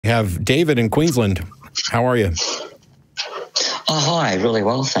We have David in Queensland. How are you? Oh, hi. Really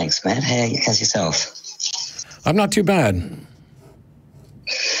well, thanks, Matt. How's yourself? I'm not too bad.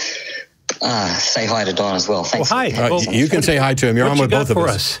 Say hi to Don as well. Thanks. Well, hi. You can say hi to him. You're on with both of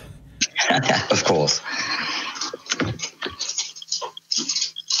us. Of course.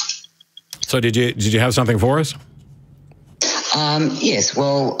 So did you have something for us? Yes.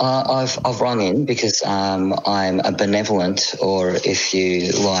 Well, I've rung in because I'm a benevolent, or if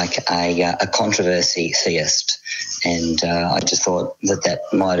you like, a controversy theist, and I just thought that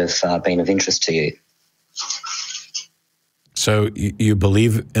might have been of interest to you. So you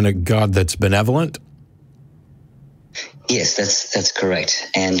believe in a God that's benevolent? Yes, that's correct.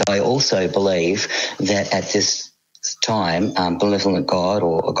 And I also believe that at this time, benevolent God,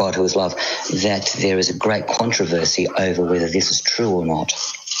 or a God who is love, that there is a great controversy over whether this is true or not.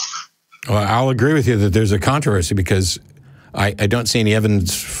 Well, I'll agree with you that there's a controversy because I don't see any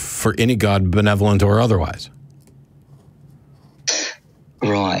evidence for any God, benevolent or otherwise.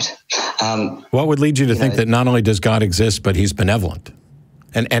 Right. What would lead you to think that not only does God exist, but he's benevolent?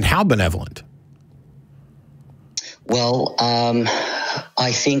 And how benevolent? Well,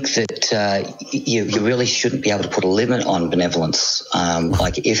 I think that you really shouldn't be able to put a limit on benevolence.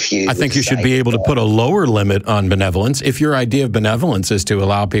 Like if you, I think you should be able to put a lower limit on benevolence. If your idea of benevolence is to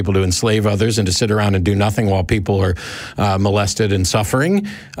allow people to enslave others and to sit around and do nothing while people are molested and suffering,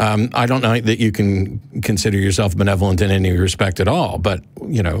 I don't know that you can consider yourself benevolent in any respect at all. But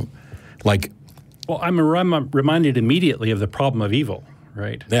like, well, I'm reminded immediately of the problem of evil,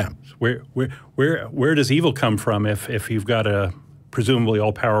 right? Yeah. Where does evil come from if you've got a presumably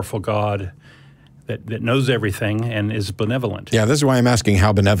all-powerful God that knows everything and is benevolent? Yeah, this is why I'm asking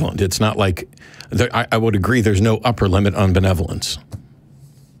how benevolent. It's not like, I would agree there's no upper limit on benevolence.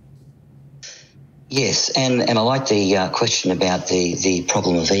 Yes, and I like the question about the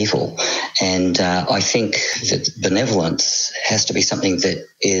problem of evil. And I think that benevolence has to be something that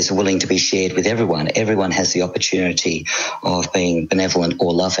is willing to be shared with everyone. Everyone has the opportunity of being benevolent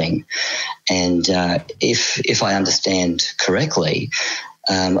or loving. And if I understand correctly,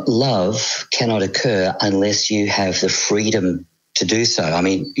 love cannot occur unless you have the freedom to do so. I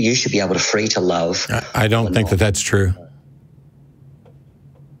mean, you should be able to free to love. I don't think that that's true.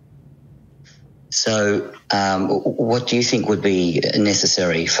 So what do you think would be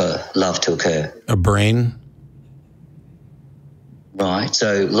necessary for love to occur? A brain. Right.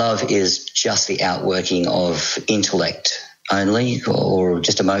 So love is just the outworking of intellect only, or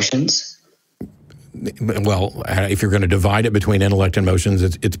just emotions? Well, if you're going to divide it between intellect and emotions,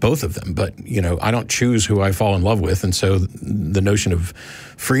 it's both of them. But, I don't choose who I fall in love with. And so the notion of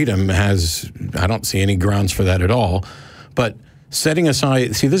freedom I don't see any grounds for that at all. But setting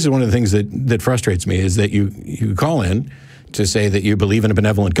aside, see, this is one of the things that frustrates me, is that you call in to say that you believe in a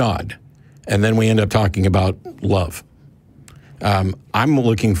benevolent God, and then we end up talking about love. I'm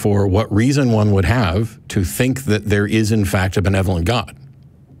looking for what reason one would have to think that there is, in fact, a benevolent God.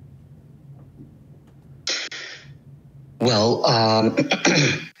 Well, I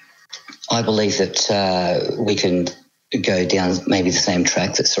believe that we can go down maybe the same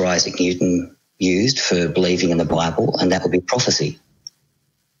track that Sir Isaac Newton used for believing in the Bible, and that would be prophecy.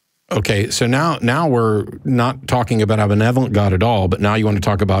 Okay, so now we're not talking about a benevolent God at all, but now you want to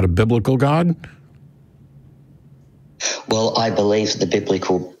talk about a biblical God? Well, I believe that the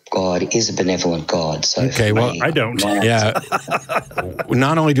biblical God is a benevolent God. So okay, well, I don't. Yeah.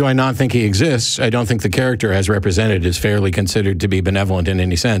 Not only do I not think he exists, I don't think the character as represented is fairly considered to be benevolent in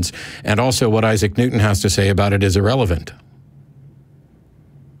any sense. And also what Isaac Newton has to say about it is irrelevant.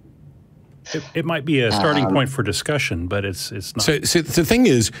 It might be a starting point for discussion, but it's not. So the thing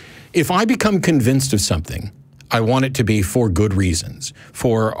is, if I become convinced of something, I want it to be for good reasons,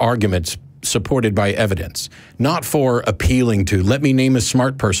 for arguments supported by evidence, not for appealing to, let me name a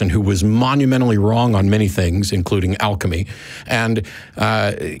smart person who was monumentally wrong on many things, including alchemy, and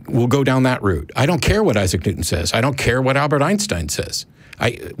we'll go down that route. I don't care what Isaac Newton says. I don't care what Albert Einstein says.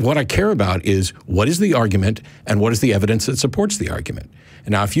 What I care about is what is the argument and what is the evidence that supports the argument.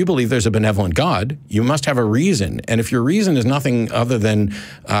 And now, if you believe there's a benevolent God, you must have a reason. And if your reason is nothing other than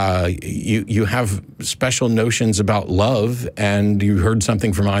you have special notions about love and you heard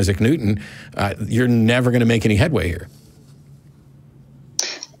something from Isaac Newton, you're never going to make any headway here.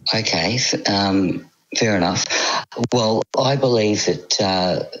 Okay, fair enough. Well, I believe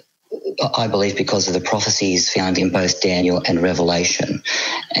that because of the prophecies found in both Daniel and Revelation,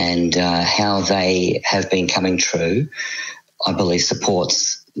 and how they have been coming true, I believe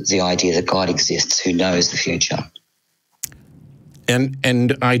supports the idea that God exists, who knows the future.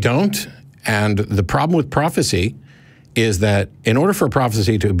 And I don't. And the problem with prophecy is that in order for a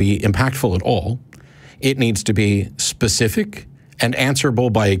prophecy to be impactful at all, it needs to be specific and answerable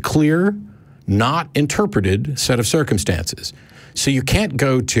by a clear, not interpreted set of circumstances. So you can't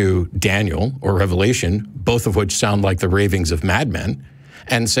go to Daniel or Revelation, both of which sound like the ravings of madmen,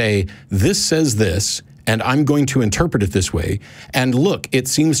 and say, this says this, and I'm going to interpret it this way, and look, it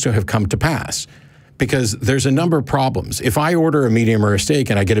seems to have come to pass. Because there's a number of problems. If I order a medium or a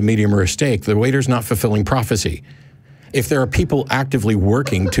steak and I get a medium or a steak, the waiter's not fulfilling prophecy. If there are people actively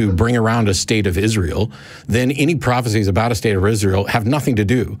working to bring around a state of Israel, then any prophecies about a state of Israel have nothing to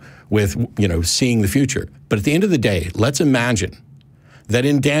do with, seeing the future. But at the end of the day, let's imagine that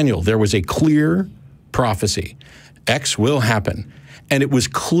in Daniel, there was a clear prophecy. X will happen. And it was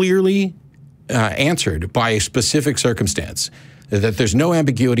clearly answered by a specific circumstance, that there's no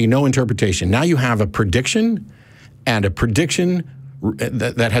ambiguity, no interpretation. Now you have a prediction, and a prediction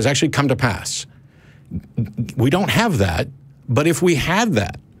that has actually come to pass. We don't have that, but if we had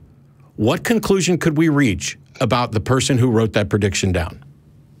that, what conclusion could we reach about the person who wrote that prediction down?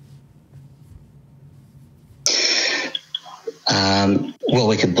 Well,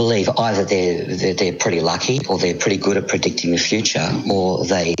 we could believe either they're pretty lucky, or they're pretty good at predicting the future, or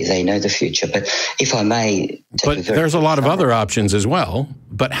they know the future. But if I may, but there's a lot of other options as well.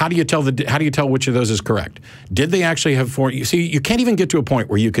 But how do you tell which of those is correct? Did they actually have you see, you can't even get to a point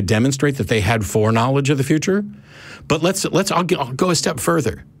where you could demonstrate that they had foreknowledge of the future. But I'll go a step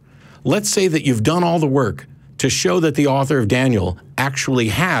further. Let's say that you've done all the work to show that the author of Daniel actually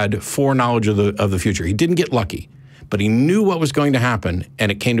had foreknowledge of the future. He didn't get lucky, but he knew what was going to happen, and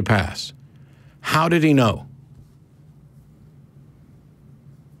it came to pass. How did he know?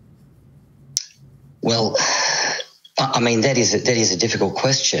 Well, I mean, that is a difficult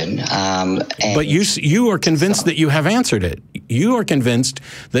question. But you are convinced that you have answered it. You are convinced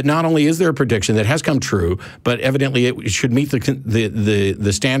that not only is there a prediction that has come true, but evidently it should meet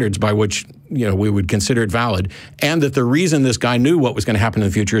the standards by which we would consider it valid, and that the reason this guy knew what was going to happen in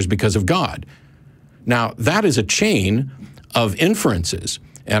the future is because of God. Now, that is a chain of inferences.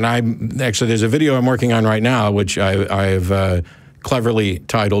 And there's a video I'm working on right now, which I've cleverly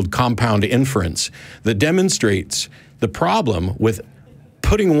titled Compound Inference, that demonstrates the problem with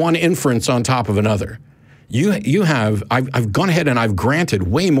putting one inference on top of another. I've gone ahead and I've granted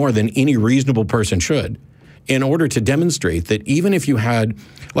way more than any reasonable person should in order to demonstrate that even if you had,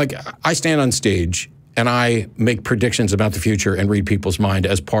 like, I stand on stage and I make predictions about the future and read people's mind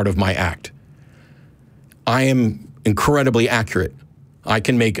as part of my act. I am incredibly accurate. I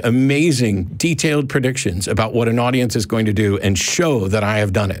can make amazing, detailed predictions about what an audience is going to do and show that I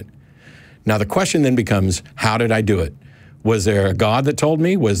have done it. Now, the question then becomes, how did I do it? Was there a God that told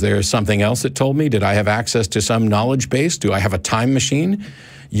me? Was there something else that told me? Did I have access to some knowledge base? Do I have a time machine?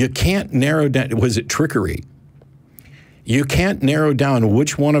 You can't narrow down, was it trickery? You can't narrow down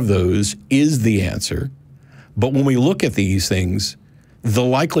which one of those is the answer. But when we look at these things, the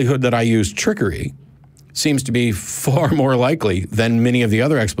likelihood that I used trickery seems to be far more likely than many of the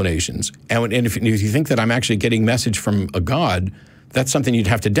other explanations. And if you think that I'm actually getting message from a God, that's something you'd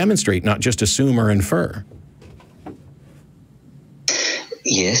have to demonstrate, not just assume or infer.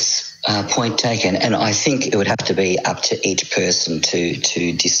 Yes, point taken. And I think it would have to be up to each person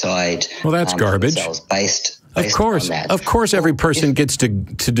to decide. Well, that's garbage. Based of course, on that. Of course, every person gets to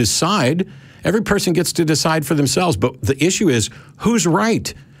decide. Every person gets to decide for themselves. But the issue is, who's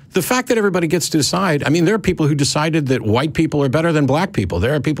right? The fact that everybody gets to decide, I mean, there are people who decided that white people are better than black people.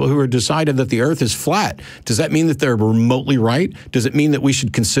 There are people who have decided that the earth is flat. Does that mean that they're remotely right? Does it mean that we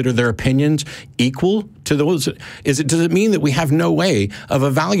should consider their opinions equal to those? Does it mean that we have no way of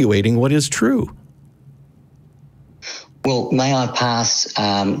evaluating what is true? Well, may I pass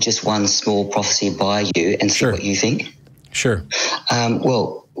just one small prophecy by you and see what you think? Sure.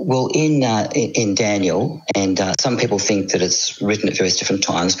 Well, in Daniel, and some people think that it's written at various different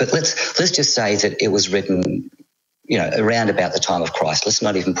times, but let's just say that it was written, around about the time of Christ. Let's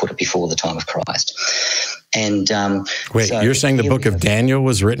not even put it before the time of Christ. And wait, so you're saying the book of Daniel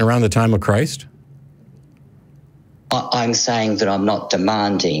was written around the time of Christ? I'm saying that I'm not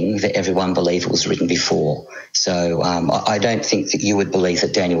demanding that everyone believe it was written before. So I don't think that you would believe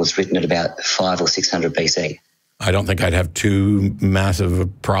that Daniel was written at about 500 or 600 BC. I don't think I'd have too massive a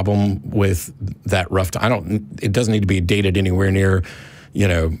problem with that rough time. It doesn't need to be dated anywhere near,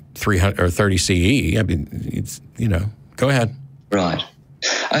 300 or 30 CE. I mean, it's, go ahead. Right.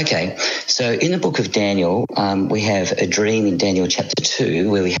 Okay. So in the book of Daniel, we have a dream in Daniel chapter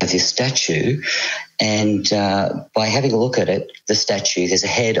 2 where we have this statue. And by having a look at it, the statue, there's a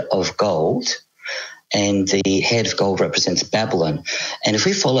head of gold. and the head of gold represents Babylon. And if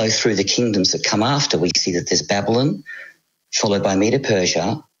we follow through the kingdoms that come after, we see that there's Babylon, followed by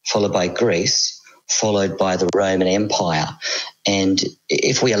Medo-Persia, followed by Greece, followed by the Roman Empire. And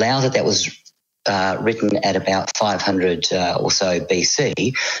if we allow that was written at about 500 or so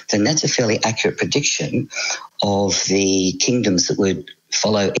BC, then that's a fairly accurate prediction of the kingdoms that would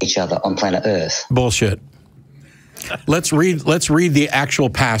follow each other on planet Earth. Bullshit. Let's read the actual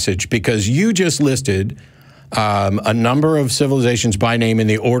passage, because you just listed a number of civilizations by name in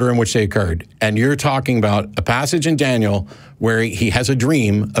the order in which they occurred. And you're talking about a passage in Daniel where he has a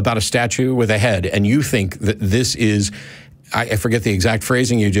dream about a statue with a head, and you think that this is, I forget the exact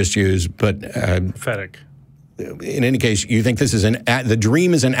phrasing you just used, but prophetic. In any case, you think this is the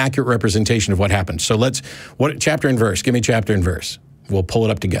dream is an accurate representation of what happened. So what chapter and verse? Give me chapter and verse. We'll pull it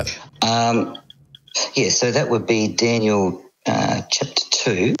up together. Yeah, so that would be Daniel chapter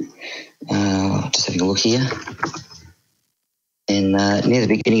 2. Just having a look here. And near the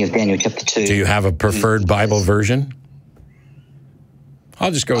beginning of Daniel chapter 2. Do you have a preferred Bible version?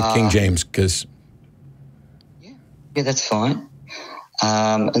 I'll just go with King James, because... Yeah, that's fine.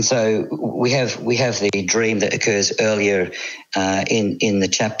 And so we have the dream that occurs earlier in the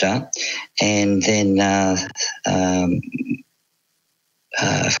chapter, and then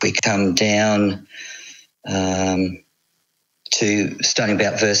if we come down to starting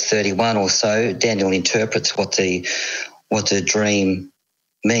about verse 31 or so, Daniel interprets what the dream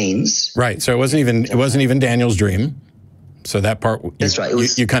means. Right. So it wasn't even Daniel's dream. So that part that's right.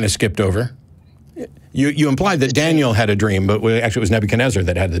 You kind of skipped over. You implied that Daniel had a dream, but actually it was Nebuchadnezzar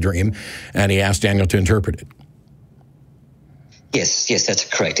that had the dream, and he asked Daniel to interpret it. Yes, that's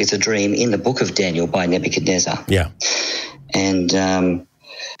correct. It's a dream in the book of Daniel by Nebuchadnezzar. Yeah. And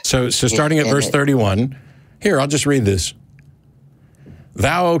so starting at verse 31, here, I'll just read this.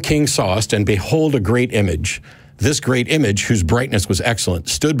 Thou, O king, sawest, and behold a great image. This great image, whose brightness was excellent,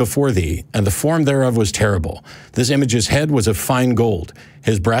 stood before thee, and the form thereof was terrible. This image's head was of fine gold,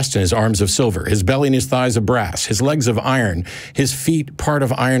 his breast and his arms of silver, his belly and his thighs of brass, his legs of iron, his feet part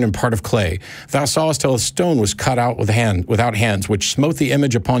of iron and part of clay. Thou sawest till a stone was cut out without hands, which smote the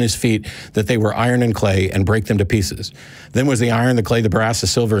image upon his feet, that they were iron and clay, and brake them to pieces. Then was the iron, the clay, the brass, the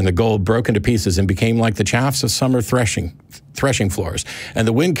silver, and the gold broken to pieces, and became like the chaffs of summer threshing floors. And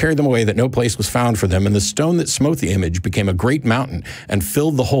the wind carried them away, that no place was found for them. And the stone that smote the image became a great mountain, and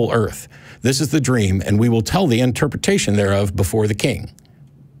filled the whole earth. This is the dream, and we will tell the interpretation thereof before the king.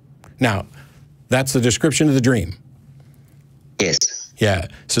 Now, that's the description of the dream. Yes. Yeah.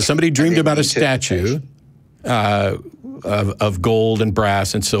 So somebody dreamed about a statue of gold and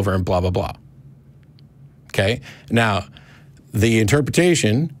brass and silver and blah, blah, blah. Okay. Now, the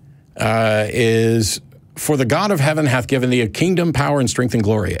interpretation is, for the God of heaven hath given thee a kingdom, power, and strength, and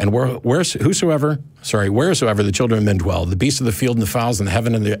glory. And wheresoever the children of men dwell, the beasts of the field and the fowls and the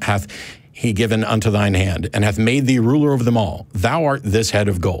heaven and the hath he given unto thine hand, and hath made thee ruler over them all. Thou art this head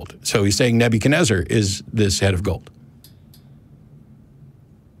of gold. So he's saying Nebuchadnezzar is this head of gold.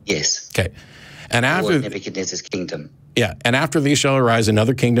 Yes. Okay. And after Nebuchadnezzar's kingdom. Yeah, and after thee shall arise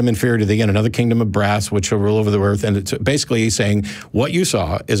another kingdom inferior to thee, and another kingdom of brass, which shall rule over the earth. And it's basically he's saying what you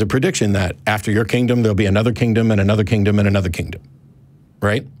saw is a prediction that after your kingdom, there'll be another kingdom and another kingdom and another kingdom.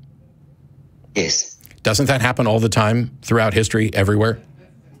 Right? Yes. Doesn't that happen all the time throughout history, everywhere?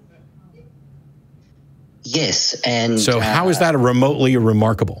 Yes. And so how is that remotely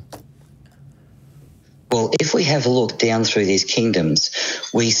remarkable? Well, if we have a look down through these kingdoms,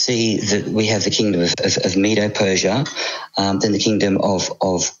 we see that we have the kingdom of Medo-Persia, then the kingdom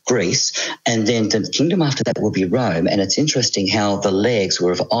of Greece, and then the kingdom after that will be Rome. And it's interesting how the legs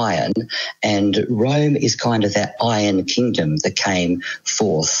were of iron, and Rome is kind of that iron kingdom that came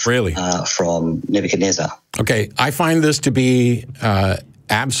forth from Nebuchadnezzar. Okay, I find this to be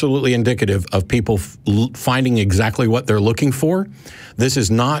absolutely indicative of people finding exactly what they're looking for. This is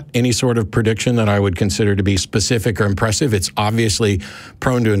not any sort of prediction that I would consider to be specific or impressive. It's obviously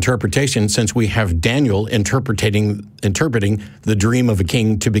prone to interpretation, since we have Daniel interpreting the dream of a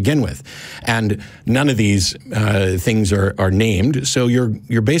king to begin with. And none of these things are named. So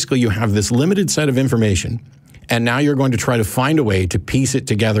you're basically, you have this limited set of information, and now you're going to try to find a way to piece it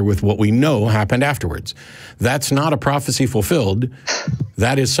together with what we know happened afterwards. That's not a prophecy fulfilled.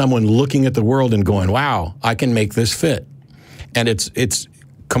 That is someone looking at the world and going, wow, I can make this fit. And it's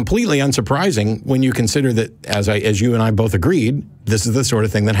completely unsurprising when you consider that, as you and I both agreed, this is the sort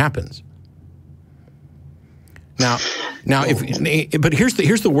of thing that happens. Now, but here's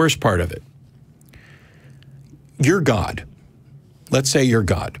the worst part of it. You're God. Let's say you're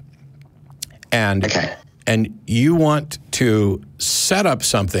God. And you want to set up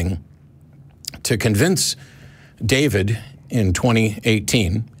something to convince David in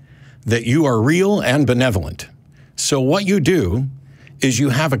 2018 that you are real and benevolent. So what you do is you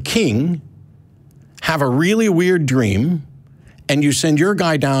have a king have a really weird dream, and you send your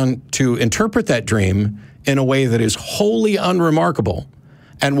guy down to interpret that dream in a way that is wholly unremarkable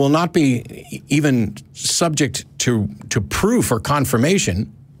and will not be even subject to proof or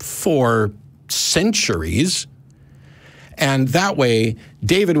confirmation for centuries. And that way,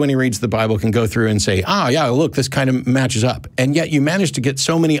 David, when he reads the Bible, can go through and say, ah, yeah, look, this kind of matches up. And yet you manage to get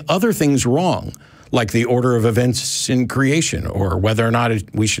so many other things wrong, like the order of events in creation or whether or not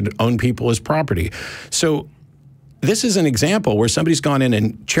we should own people as property. So this is an example where somebody's gone in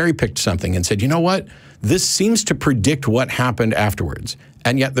and cherry-picked something and said, you know what? This seems to predict what happened afterwards.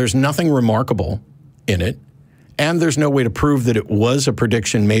 And yet there's nothing remarkable in it. And there's no way to prove that it was a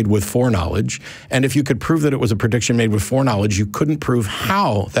prediction made with foreknowledge. And if you could prove that it was a prediction made with foreknowledge, you couldn't prove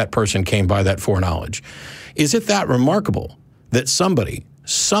how that person came by that foreknowledge. Is it that remarkable that somebody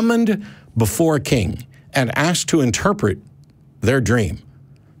summoned before a king and asked to interpret their dream,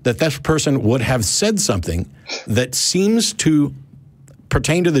 that this person would have said something that seems to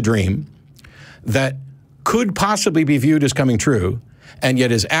pertain to the dream, that could possibly be viewed as coming true, and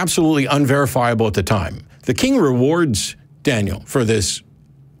yet is absolutely unverifiable at the time? The king rewards Daniel for this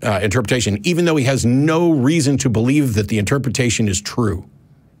interpretation, even though he has no reason to believe that the interpretation is true.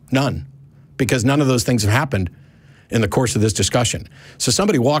 None. Because none of those things have happened in the course of this discussion. So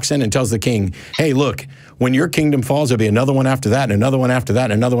somebody walks in and tells the king, hey, look, when your kingdom falls, there'll be another one after that, and another one after that,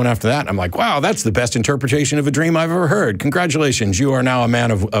 and another one after that. I'm like, wow, that's the best interpretation of a dream I've ever heard. Congratulations, you are now a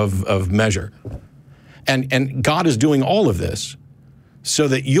man of measure. And God is doing all of this so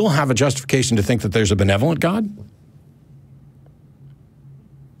that you'll have a justification to think that there's a benevolent God?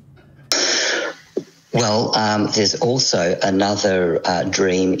 Well, there's also another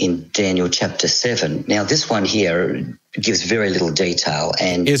dream in Daniel chapter 7. Now, this one here gives very little detail,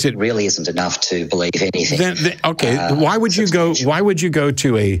 and it really isn't enough to believe anything. Okay, why would you go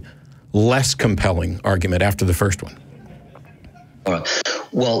to a less compelling argument after the first one? All right.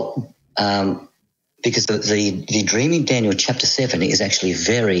 Well, because the dream in Daniel chapter 7 is actually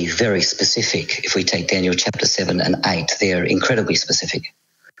very, very specific. If we take Daniel chapter 7 and 8, they're incredibly specific.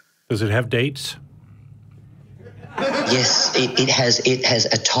 Does it have dates? Yes, it has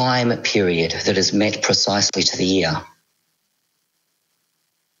a time period that is met precisely to the year.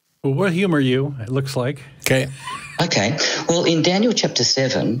 Well, what humor you, it looks like. Okay. Well, in Daniel chapter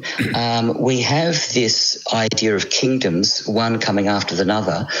 7, we have this idea of kingdoms, one coming after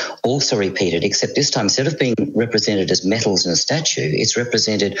another, also repeated, except this time, instead of being represented as metals in a statue, it's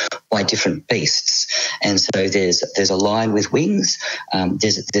represented by different beasts. And so there's a lion with wings,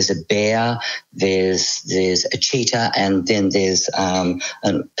 there's a bear, there's a cheetah, and then there's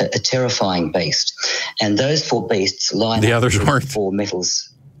a terrifying beast. And those four beasts line the up others with weren't. four metals.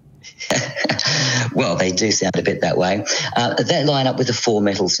 Well, they do sound a bit that way. They line up with the four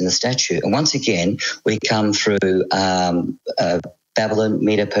metals in the statue. And once again, we come through Babylon,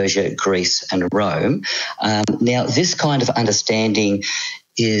 Medo, Persia, Greece, and Rome. Now, this kind of understanding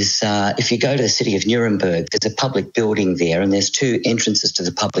is, if you go to the city of Nuremberg, there's a public building there, and there's two entrances to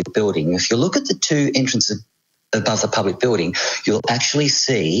the public building. If you look at the two entrances above the public building, you'll actually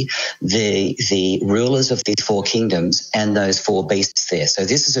see the rulers of these four kingdoms and those four beasts there. So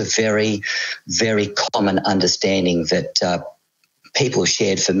this is a very, very common understanding that people have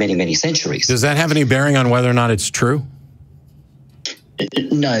shared for many, many centuries. Does that have any bearing on whether or not it's true?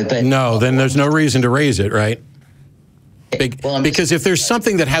 No, but... No, then there's no reason to raise it, right? Because if there's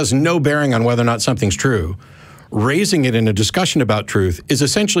something that has no bearing on whether or not something's true, raising it in a discussion about truth is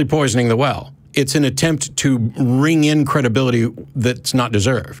essentially poisoning the well. It's an attempt to ring in credibility that's not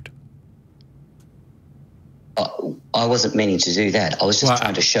deserved. I wasn't meaning to do that. I was just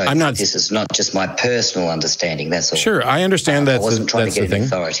trying to show that this is not just my personal understanding. That's all. Sure, I understand that. I wasn't trying to get any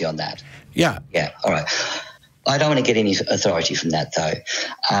authority on that. Yeah. Yeah, all right. I don't want to get any authority from that, though.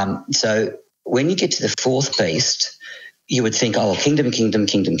 So when you get to the fourth beast, you would think, oh, kingdom, kingdom,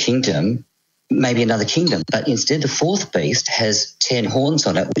 kingdom, kingdom, maybe another kingdom. But instead, the fourth beast has 10 horns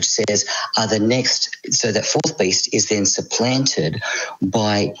on it, which says are the next. So that fourth beast is then supplanted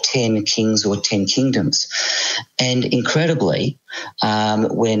by 10 kings or 10 kingdoms. And incredibly,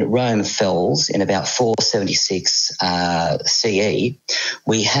 when Rome falls in about 476 CE,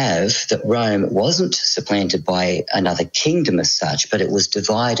 we have that Rome wasn't supplanted by another kingdom as such, but it was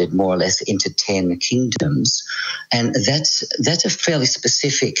divided more or less into 10 kingdoms. And that's a fairly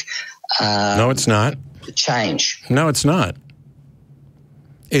specific no, it's not. Change. No, it's not.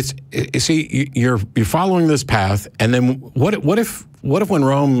 It's you see, you're following this path, and then what if when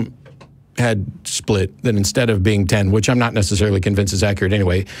Rome had split, that instead of being 10, which I'm not necessarily convinced is accurate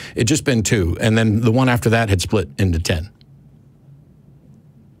anyway, it'd just been 2, and then the one after that had split into 10.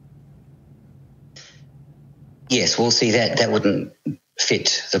 Yes, we'll see that wouldn't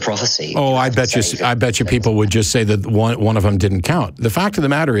fit the prophecy. Oh, I bet you people would just say that one of them didn't count. The fact of the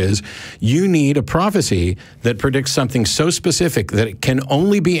matter is, you need a prophecy that predicts something so specific that it can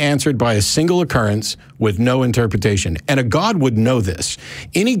only be answered by a single occurrence with no interpretation. And a God would know this.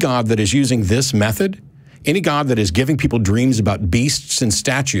 Any God that is using this method, any God that is giving people dreams about beasts and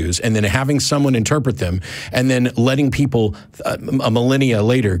statues and then having someone interpret them and then letting people a millennia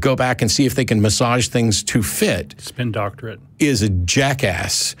later go back and see if they can massage things to fit. Spin doctorate. Is a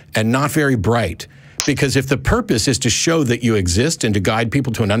jackass and not very bright. Because if the purpose is to show that you exist and to guide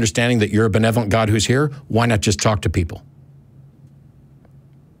people to an understanding that you're a benevolent God who's here, why not just talk to people?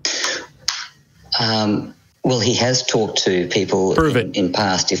 Well, he has talked to people in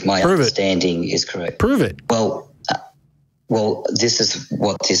past, if my understanding is correct. Prove it. Well, this is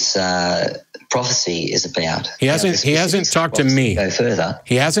what this prophecy is about. He hasn't talked to me. Go further.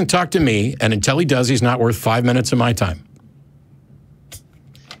 He hasn't talked to me, and until he does, he's not worth 5 minutes of my time.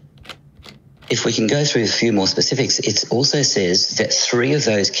 If we can go through a few more specifics, it also says that 3 of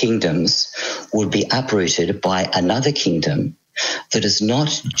those kingdoms would be uprooted by another kingdom that is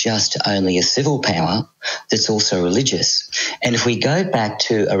not just only a civil power, that's also religious. And if we go back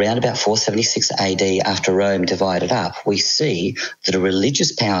to around about 476 AD, after Rome divided up, we see that a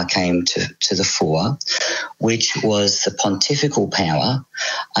religious power came to the fore, which was the pontifical power,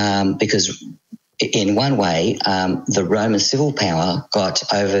 because in one way, the Roman civil power got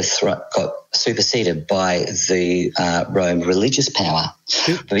superseded by the Rome religious power.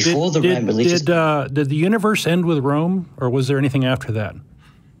 Did the universe end with Rome, or was there anything after that?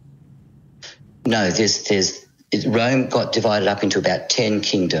 No, Rome got divided up into about 10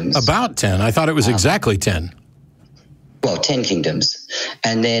 kingdoms. About 10? I thought it was exactly 10. Well, 10 kingdoms.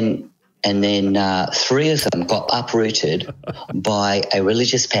 And then 3 of them got uprooted by a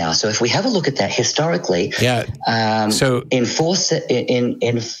religious power. So if we have a look at that historically, so in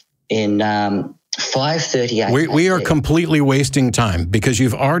 538, we are completely wasting time, because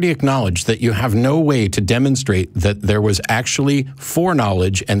you've already acknowledged that you have no way to demonstrate that there was actually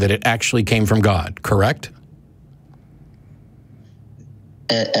foreknowledge and that it actually came from God, correct?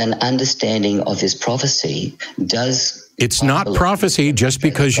 An understanding of this prophecy does. It's not prophecy just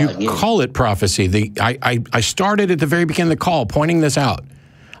because you call it prophecy. I started at the very beginning of the call pointing this out.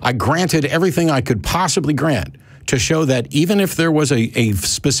 I granted everything I could possibly grant to show that even if there was a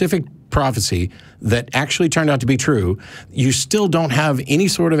specific prophecy that actually turned out to be true, you still don't have any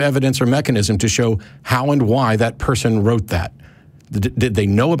sort of evidence or mechanism to show how and why that person wrote that. Did they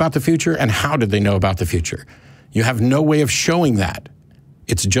know about the future, and how did they know about the future? You have no way of showing that.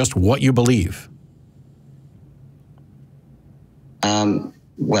 It's just what you believe.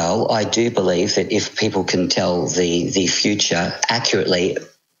 Well, I do believe that if people can tell the future accurately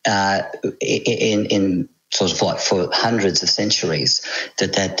in sort of like for hundreds of centuries,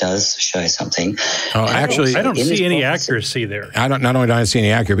 that does show something. Oh, actually, I don't see any accuracy there. Not only do I see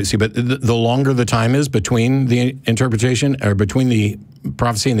any accuracy, but the longer the time is between the interpretation or between the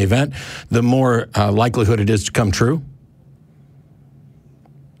prophecy and the event, the more likelihood it is to come true.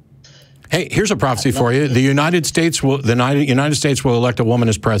 Hey, here's a prophecy for you. The United States will elect a woman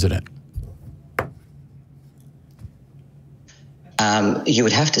as president. You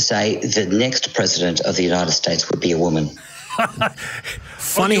would have to say the next president of the United States would be a woman.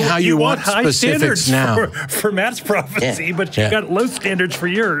 Funny how you want high specifics now. For Matt's prophecy, but you've got low standards for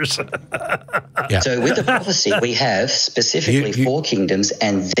yours. So with the prophecy, we have specifically 4 kingdoms,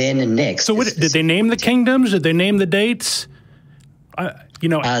 and then next. So did they name the kingdoms? Did they name the dates?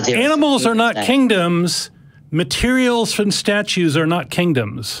 Animals are not kingdoms. Materials and statues are not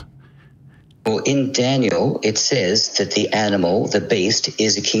kingdoms. Well, in Daniel, it says that the animal, the beast,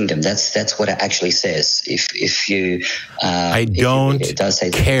 is a kingdom. That's what it actually says. If you, it does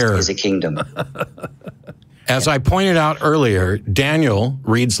say care. The beast is a kingdom. As I pointed out earlier, Daniel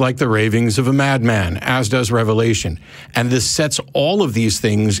reads like the ravings of a madman, as does Revelation. And this sets all of these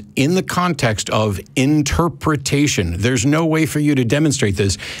things in the context of interpretation. There's no way for you to demonstrate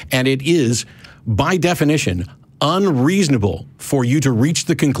this, and it is, by definition, unreasonable for you to reach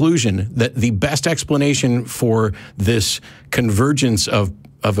the conclusion that the best explanation for this convergence of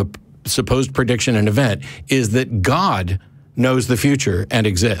a supposed prediction and event is that God knows the future and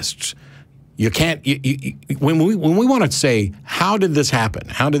exists. You can't, when we want to say, how did this happen?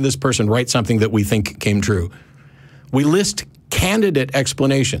 How did this person write something that we think came true? We list candidate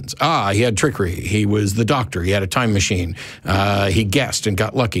explanations. He had trickery. He was the doctor. He had a time machine. He guessed and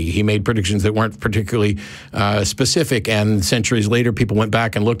got lucky. He made predictions that weren't particularly specific, and centuries later people went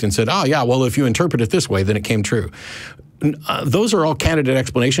back and looked and said, oh yeah, well, if you interpret it this way, then it came true. Those are all candidate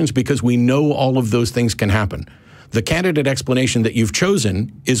explanations because we know all of those things can happen. The candidate explanation that you've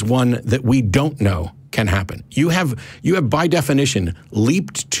chosen is one that we don't know can happen. You have by definition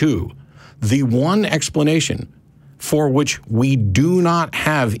leaped to the one explanation for which we do not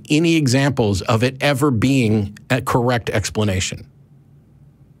have any examples of it ever being a correct explanation.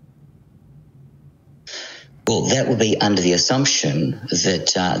 Well, that would be under the assumption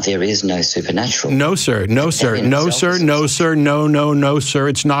that there is no supernatural. No, sir. No, sir. No, sir. No, sir. No, no, no, sir.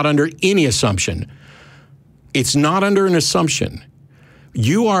 It's not under any assumption. It's not under an assumption.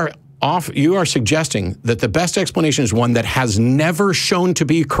 You are suggesting that the best explanation is one that has never shown to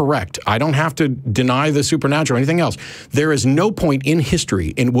be correct. I don't have to deny the supernatural or anything else. There is no point in history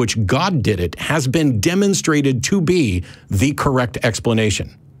in which God did it has been demonstrated to be the correct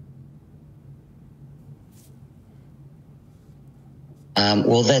explanation.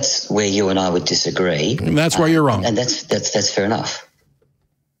 Well, that's where you and I would disagree. That's where you're wrong. And that's fair enough.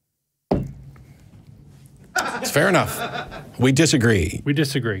 It's fair enough. We disagree. We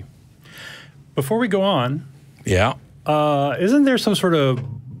disagree. Before we go on, yeah, isn't there some sort of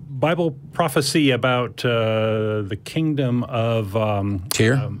Bible prophecy about the kingdom of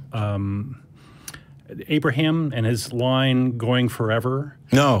Abraham and his line going forever?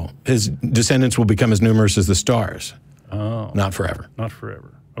 No, his descendants will become as numerous as the stars. Oh, not forever. Not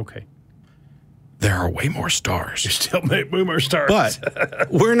forever. Okay. There are way more stars. There's still way more stars. But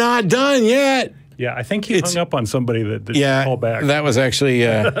we're not done yet. Yeah, I think you hung up on somebody that called back. That was actually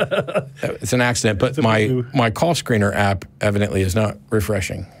it's an accident. But my call screener app evidently is not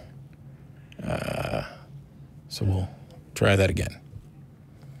refreshing. So we'll try that again.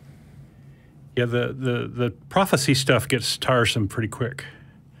 Yeah, the prophecy stuff gets tiresome pretty quick.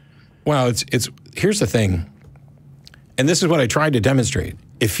 Well, here's the thing, and this is what I tried to demonstrate.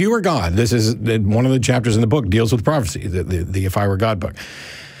 If you were God, this is one of the chapters in the book deals with prophecy, the If I Were God book.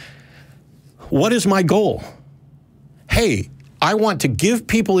 What is my goal? Hey, I want to give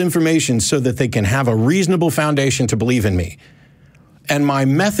people information so that they can have a reasonable foundation to believe in me. And my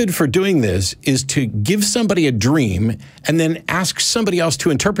method for doing this is to give somebody a dream and then ask somebody else to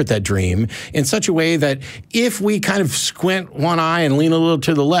interpret that dream in such a way that if we kind of squint one eye and lean a little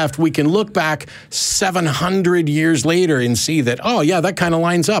to the left, we can look back 700 years later and see that, oh yeah, that kind of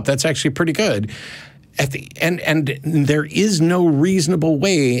lines up. That's actually pretty good. And there is no reasonable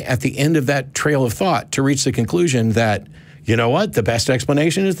way at the end of that trail of thought to reach the conclusion that, you know what, the best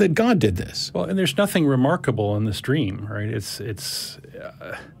explanation is that God did this. Well, and there's nothing remarkable in this dream, right? It's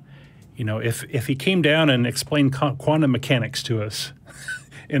you know, if he came down and explained quantum mechanics to us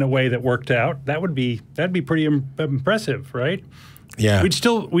in a way that worked out, that'd be pretty impressive, right? Yeah. We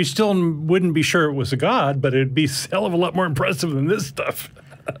still wouldn't be sure it was a God, but it'd be a hell of a lot more impressive than this stuff.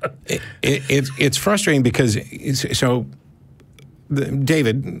 It's frustrating because, so,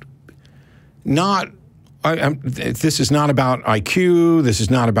 David, this is not about IQ, this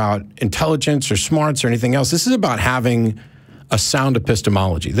is not about intelligence or smarts or anything else. This is about having a sound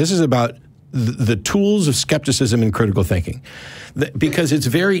epistemology. This is about the tools of skepticism and critical thinking. Because it's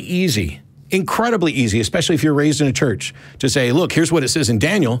very easy, incredibly easy, especially if you're raised in a church, to say, look, here's what it says in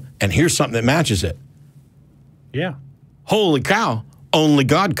Daniel, and here's something that matches it. Yeah. Holy cow. Only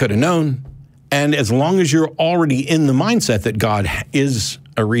God could have known. And as long as you're already in the mindset that God is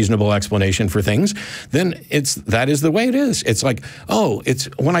a reasonable explanation for things, then that is the way it is. It's like, oh, it's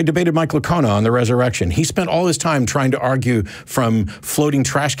when I debated Michael O'Connor on the resurrection, he spent all his time trying to argue from floating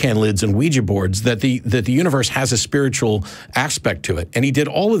trash can lids and Ouija boards that the universe has a spiritual aspect to it. And he did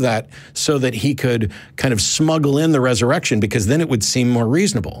all of that so that he could kind of smuggle in the resurrection, because then it would seem more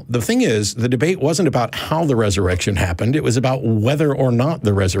reasonable. The thing is, the debate wasn't about how the resurrection happened. It was about whether or not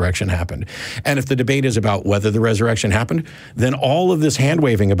the resurrection happened. And if the debate is about whether the resurrection happened, then all of this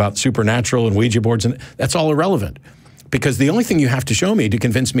hand-waving about supernatural and Ouija boards, and that's all irrelevant. Because the only thing you have to show me to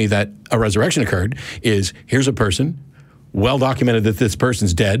convince me that a resurrection occurred is, here's a person, well documented that this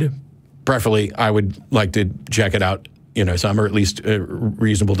person's dead. Preferably, I would like to check it out, you know, some, or at least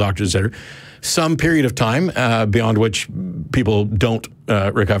reasonable doctors, et cetera. Some period of time beyond which people don't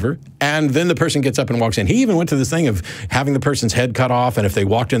recover. And then the person gets up and walks in. He even went to this thing of having the person's head cut off, and if they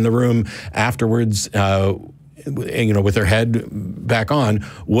walked in the room afterwards, you know, with their head back on,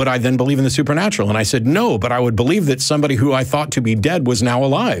 would I then believe in the supernatural? And I said, no, but I would believe that somebody who I thought to be dead was now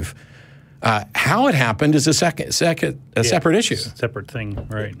alive. How it happened is a separate issue. Separate thing,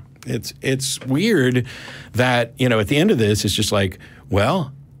 right? It's weird that, you know, at the end of this, it's just like,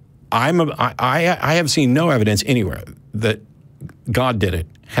 well, I have seen no evidence anywhere that God did it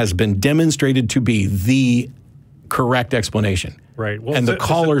has been demonstrated to be the correct explanation. Right. Well, and the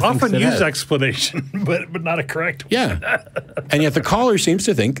caller often thinks use explanation, but not a correct one. Yeah. And yet the caller seems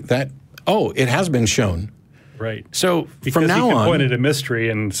to think that, oh, it has been shown. Right. So because from now you can on, point at a mystery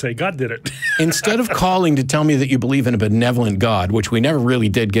and say God did it. instead of calling to tell me that you believe in a benevolent God, which we never really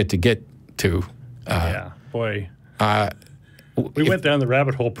did get to. Yeah, boy. We went down the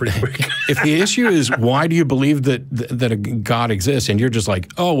rabbit hole pretty quick. If the issue is why do you believe that a God exists, and you're just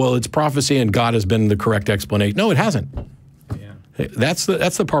like, oh well, it's prophecy and God has been the correct explanation. No, it hasn't. Yeah, that's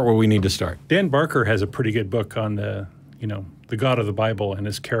the part where we need to start. Dan Barker has a pretty good book on the God of the Bible and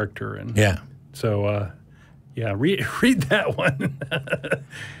his character, and so yeah, read that one.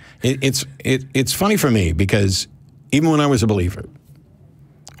 It's funny for me because even when I was a believer,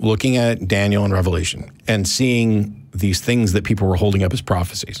 looking at Daniel and Revelation and seeing these things that people were holding up as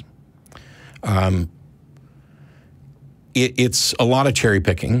prophecies, it's a lot of cherry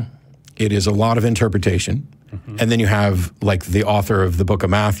picking. It is a lot of interpretation. Mm-hmm. And then you have, like, the author of the book of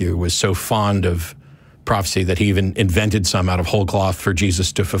Matthew was so fond of prophecy that he even invented some out of whole cloth for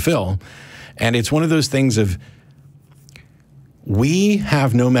Jesus to fulfill. And it's one of those things of, we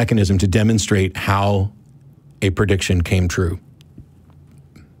have no mechanism to demonstrate how a prediction came true.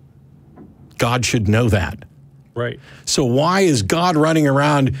 God should know that. Right. So why is God running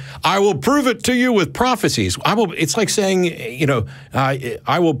around, I will prove it to you with prophecies? It's like saying,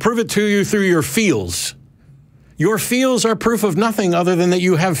 I will prove it to you through your feels. Your feels are proof of nothing other than that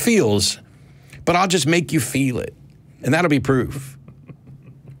you have feels. But I'll just make you feel it. And that'll be proof.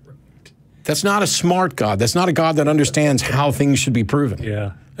 That's not a smart God. That's not a God that understands how things should be proven.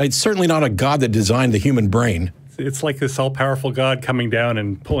 Yeah. It's certainly not a God that designed the human brain. It's like this all-powerful God coming down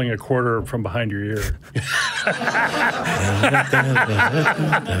and pulling a quarter from behind your ear.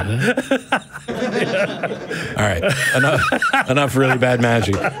 All right, enough really bad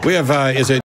magic. We have, is it